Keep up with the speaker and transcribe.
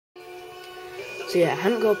So yeah, I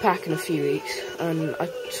hadn't got a pack in a few weeks, and I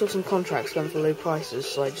saw some contracts going for low prices,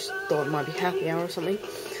 so I just thought it might be happy hour or something.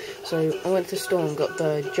 So I went to the store and got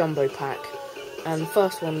the jumbo pack, and the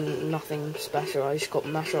first one, nothing special. I just got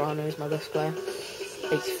Mascherano as my best player,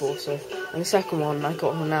 84. So, and the second one, I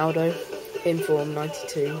got Ronaldo, in form,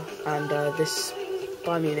 92, and this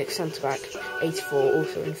Bayern Munich centre back, 84,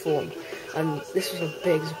 also in form. And this was a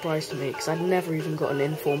big surprise to me because I'd never even got an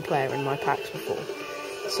in-form player in my packs before.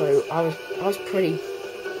 So I was pretty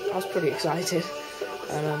excited,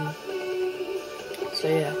 and so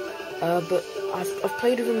yeah. But I've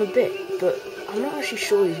played with him a bit, but I'm not actually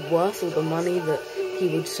sure he's worth all the money that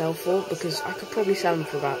he would sell for, because I could probably sell him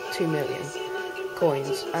for about 2 million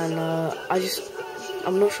coins, and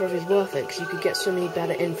I'm not sure if he's worth it because you could get so many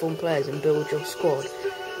better in-form players and build your squad.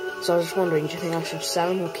 So I was just wondering, do you think I should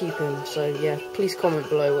sell him or keep him? So yeah, please comment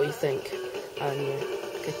below what you think. And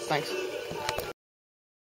okay, thanks.